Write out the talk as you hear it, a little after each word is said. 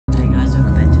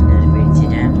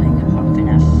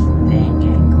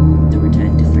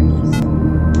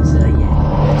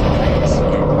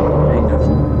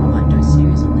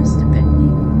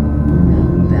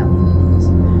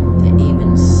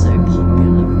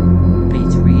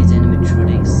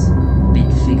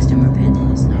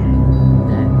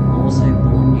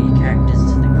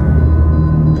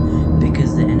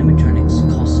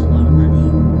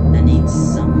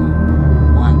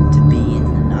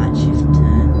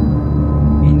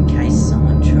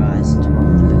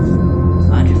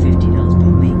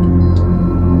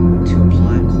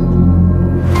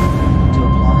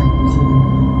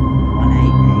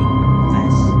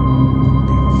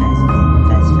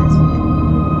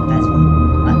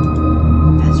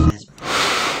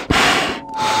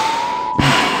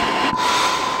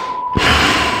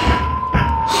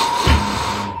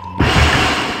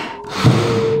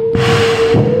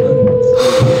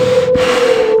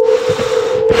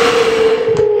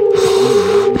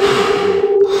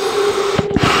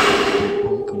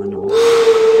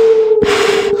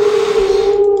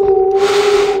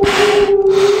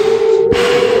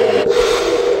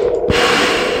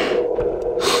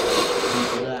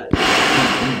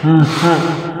What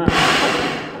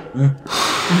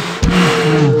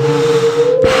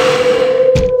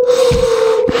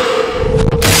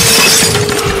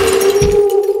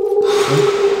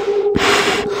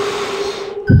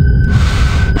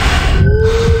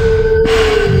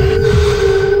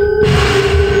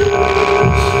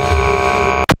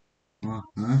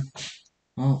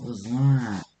was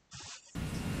that?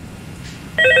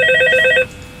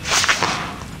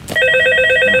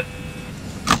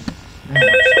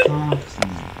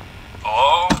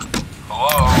 Hello?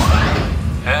 Hello?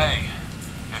 Hey,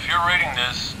 if you're reading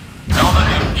this, know that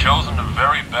you've chosen a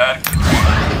very bad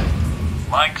career.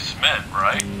 Mike Smith,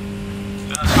 right?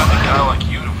 Didn't expect a guy like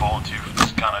you to volunteer for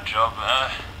this kind of job,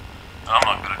 I'm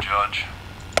not gonna judge.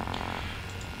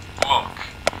 Look,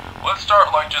 let's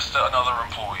start like just another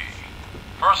employee.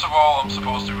 First of all, I'm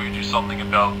supposed to read you something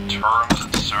about terms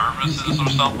and services or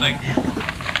something.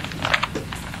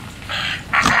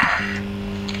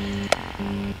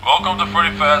 Welcome to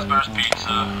Freddy Fazbear's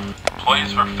Pizza,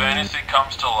 place where fantasy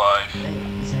comes to life.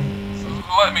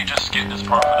 Let me just skip this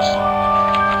part for the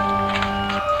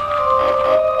slide.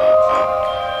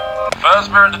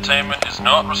 Fazbear Entertainment is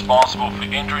not responsible for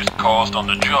injuries caused on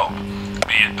the job,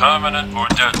 be it permanent or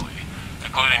deadly,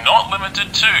 including not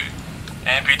limited to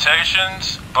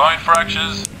amputations, bone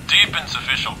fractures, deep and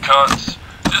superficial cuts,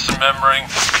 dismembering,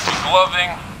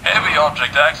 degloving, heavy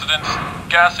object accidents,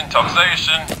 gas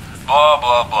intoxication, blah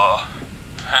blah blah.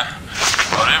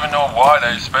 I don't even know why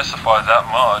they specify that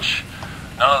much.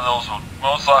 None of those will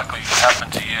most likely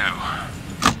happen to you.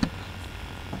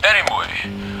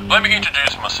 Anyway, let me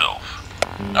introduce myself.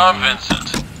 I'm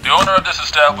Vincent, the owner of this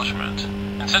establishment,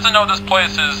 and since I know this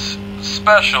place is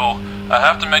special, I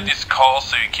have to make these calls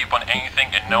so you keep on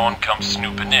anything and no one comes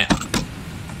snooping in.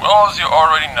 Well, as you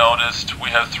already noticed, we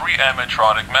have 3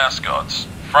 animatronic mascots,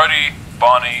 Freddy,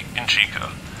 Bonnie, and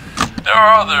Chica. There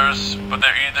are others, but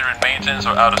they're either in maintenance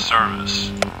or out of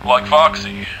service, like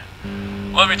Foxy.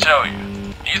 Let me tell you,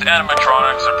 these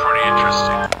animatronics are pretty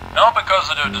interesting. Not because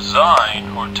of their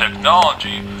design or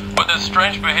technology, but their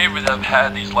strange behavior that I've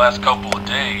had these last couple of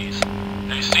days.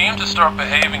 They seem to start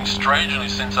behaving strangely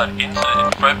since that incident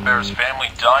in Fredbear's family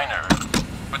diner,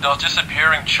 with those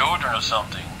disappearing children or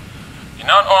something. You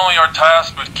not only are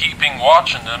tasked with keeping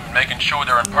watching them and making sure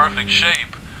they're in perfect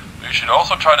shape, but you should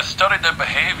also try to study their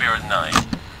behavior at night.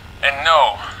 And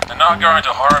no, they're not going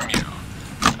to harm you.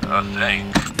 I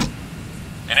think.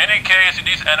 In any case, if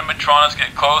these animatronics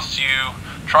get close to you,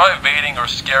 try evading or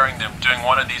scaring them doing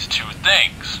one of these 2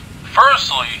 things.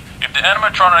 Firstly, if the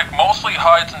animatronic mostly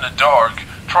hides in the dark,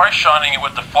 try shining it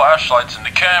with the flashlights and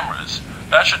the cameras.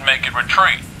 That should make it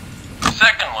retreat.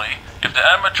 Secondly, if the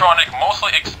animatronic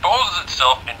mostly exposes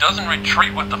itself and doesn't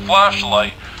retreat with the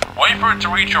flashlight, wait for it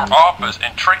to reach your office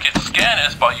and trick its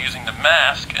scanners by using the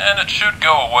mask, and it should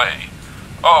go away.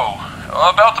 Oh,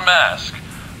 about the mask.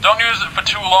 Don't use it for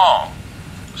too long.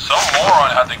 Some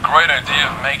moron had the great idea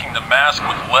of making the mask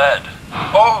with lead.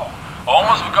 Oh, I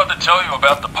almost forgot to tell you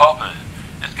about the puppet.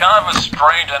 It's kind of a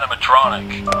strange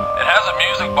animatronic. It has a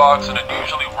music box and it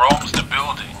usually roams the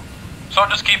building. So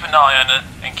just keep an eye on it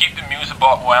and keep the music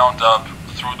box wound up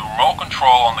through the remote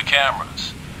control on the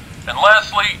cameras. And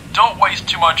lastly, don't waste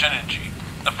too much energy.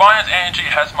 The finance energy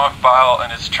has my file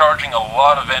and it's charging a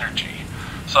lot of energy.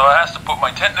 So I have to put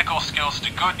my technical skills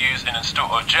to good use and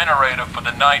install a generator for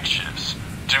the night shifts.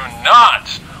 Do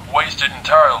not waste it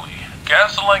entirely.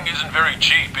 Gasoline isn't very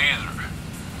cheap either.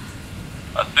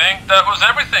 I think that was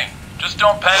everything. Just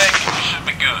don't panic and you should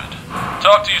be good.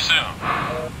 Talk to you soon.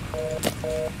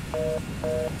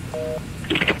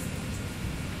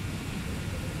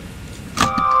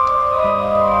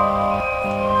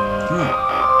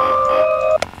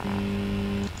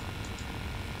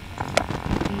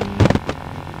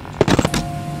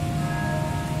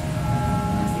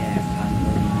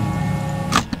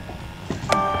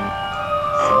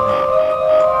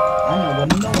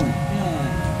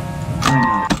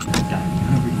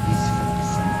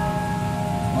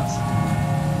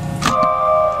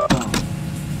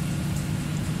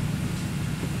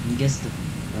 Guess the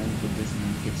run for this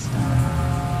one gets started.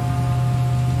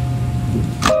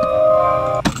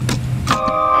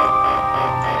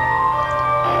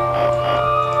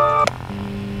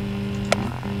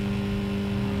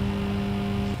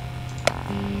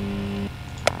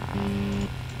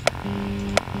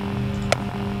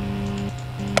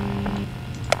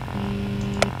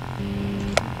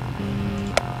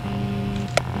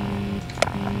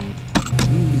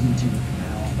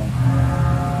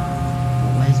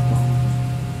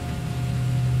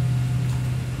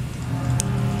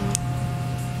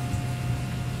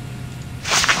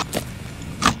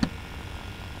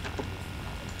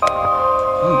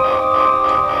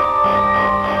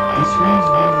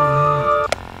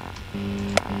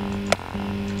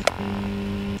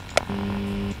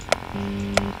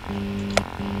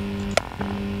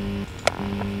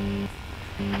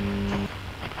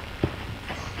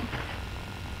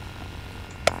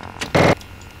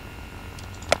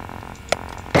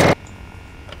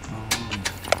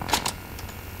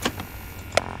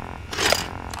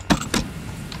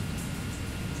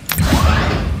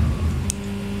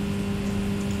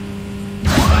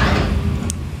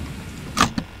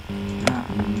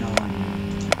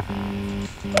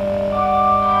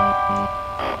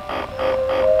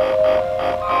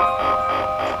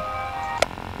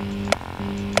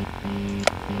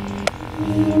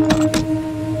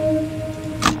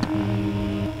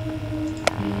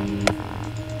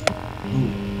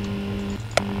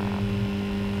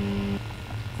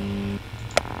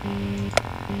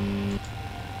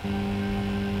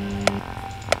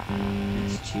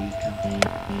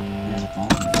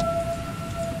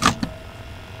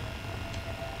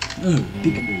 Oh,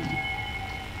 peekaboo.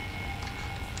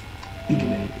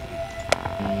 Peekaboo.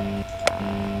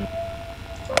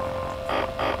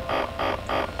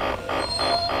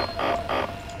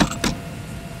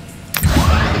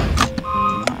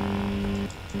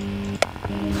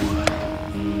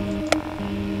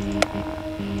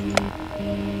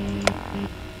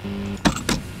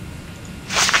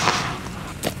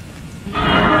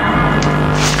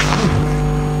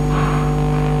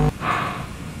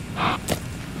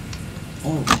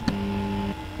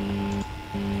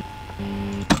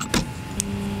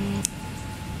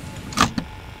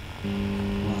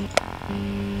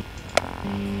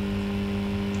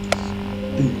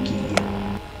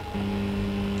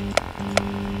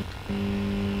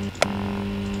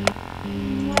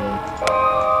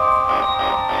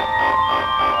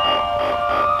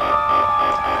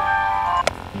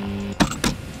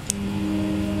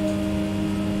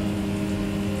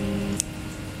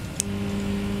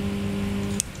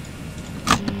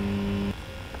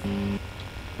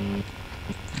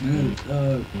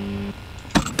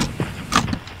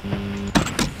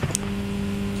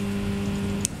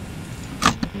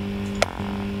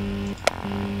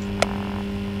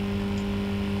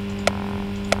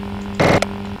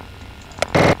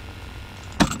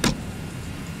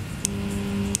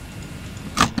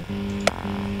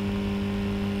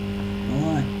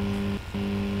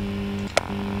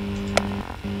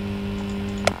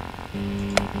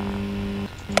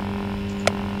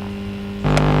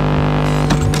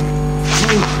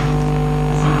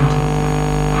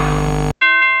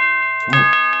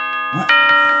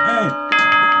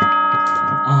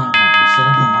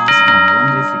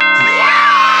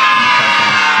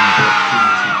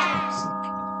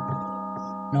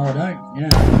 No, I don't.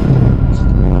 Yeah.